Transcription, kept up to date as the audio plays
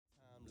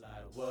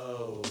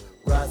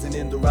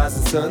Living in the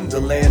rising sun,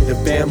 the land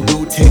of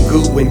bamboo,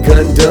 Tengu, and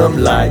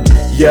Gundam. Like,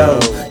 yo,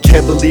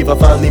 can't believe I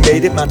finally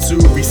made it.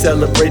 Matsuri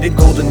celebrating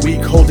Golden Week,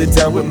 hold it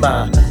down with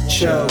my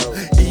cho.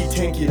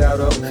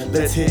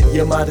 Let's hit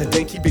Yamada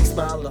Denki, big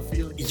smile, I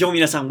feel it. Yo,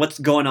 minasan, what's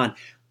going on?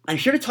 I'm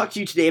here to talk to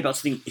you today about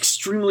something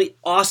extremely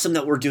awesome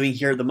that we're doing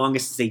here at the Manga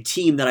Sensei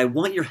team that I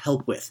want your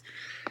help with.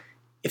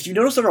 If you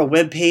notice on our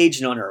webpage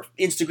and on our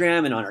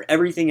Instagram and on our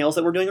everything else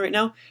that we're doing right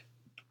now,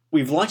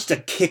 we've launched a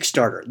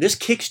Kickstarter. This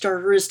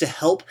Kickstarter is to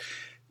help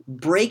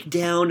break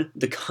down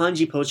the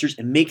kanji posters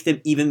and make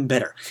them even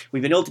better.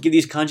 We've been able to give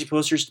these kanji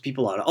posters to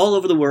people all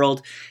over the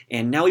world,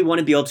 and now we want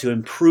to be able to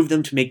improve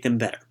them to make them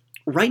better.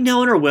 Right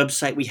now on our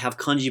website, we have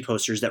kanji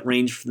posters that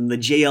range from the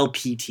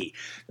JLPT.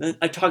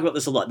 I talk about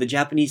this a lot, the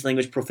Japanese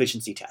Language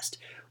Proficiency Test.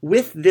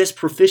 With this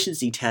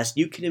proficiency test,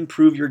 you can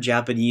improve your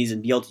Japanese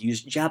and be able to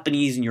use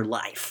Japanese in your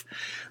life.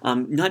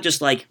 Not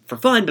just like for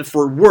fun, but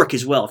for work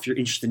as well, if you're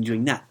interested in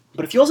doing that.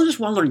 But if you also just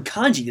want to learn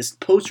kanji, this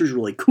poster is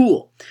really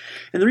cool.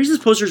 And the reason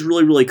this poster is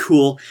really, really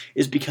cool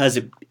is because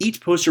each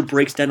poster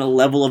breaks down a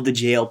level of the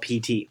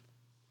JLPT.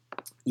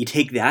 You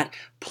take that,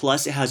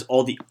 plus it has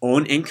all the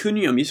on and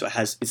kunyomi, so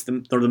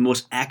they're the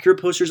most accurate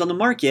posters on the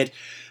market,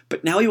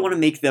 but now we want to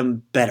make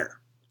them better.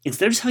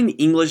 Instead of just having the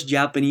English,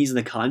 Japanese, and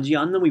the kanji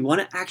on them, we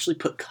want to actually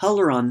put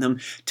color on them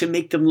to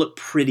make them look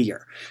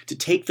prettier, to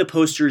take the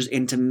posters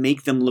and to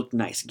make them look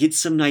nice. Get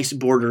some nice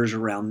borders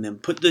around them,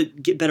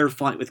 get better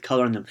font with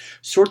color on them.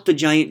 Sort the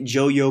giant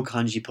Joyo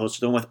kanji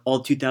poster, the one with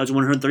all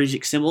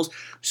 2,136 symbols,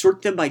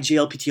 sort them by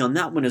JLPT on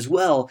that one as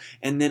well,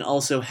 and then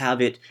also have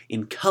it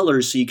in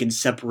colors so you can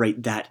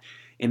separate that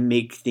and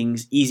make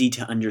things easy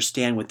to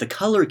understand with the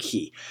color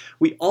key.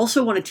 We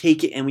also want to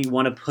take it and we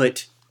want to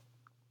put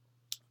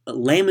a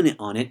laminate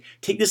on it.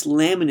 Take this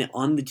laminate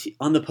on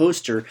the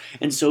poster,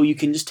 and so you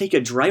can just take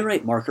a dry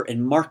write marker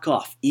and mark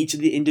off each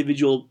of the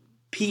individual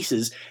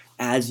pieces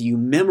as you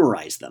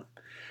memorize them.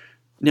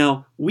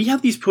 Now, we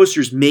have these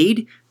posters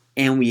made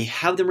and we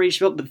have them ready to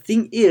ship out, but the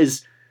thing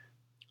is,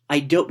 we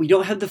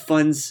don't have the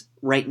funds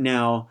right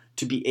now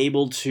to be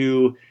able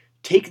to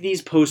take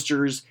these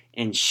posters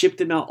and ship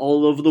them out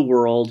all over the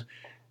world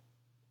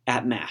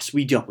at mass.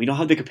 We don't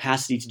have the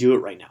capacity to do it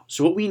right now.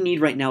 So what we need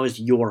right now is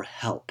your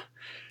help.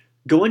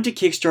 Go into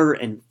Kickstarter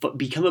and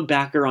become a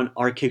backer on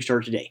our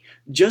Kickstarter today.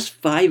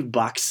 Just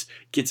 $5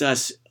 gets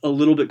us a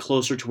little bit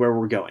closer to where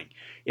we're going.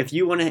 If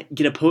you want to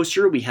get a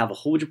poster, we have a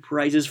whole bunch of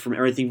prizes from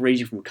everything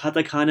ranging from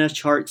katakana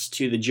charts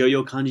to the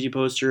Joyo kanji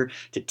poster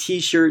to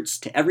t-shirts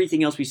to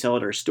everything else we sell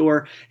at our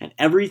store. And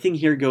everything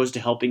here goes to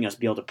helping us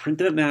be able to print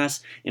them at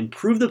mass,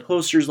 improve the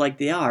posters like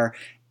they are,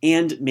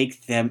 and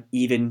make them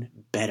even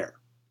better.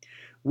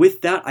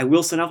 With that, I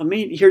will sign off. I'm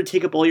here to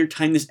take up all your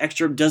time. This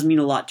extra does mean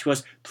a lot to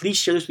us. Please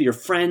share this with your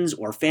friends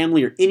or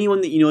family or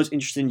anyone that you know is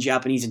interested in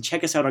Japanese, and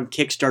check us out on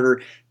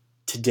Kickstarter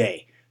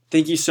today.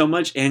 Thank you so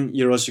much, and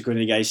yoroshiku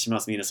onegai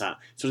shimasu, minasan.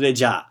 それで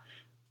じゃあ、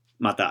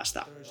また明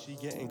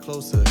日。 Getting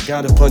closer,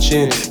 gotta punch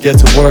in, get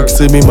to work,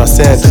 すみま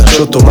せん、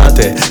ちょっと待っ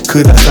て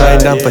ください。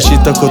ナンパ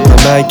したこと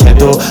ないけ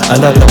ど、あ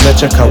なため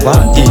ちゃ可愛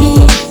い。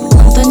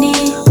本当に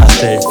I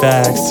stay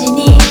facts,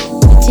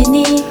 うち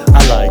に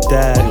I like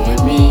that.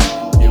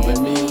 You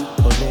and me,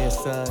 お姉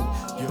さん、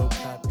よ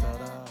かった。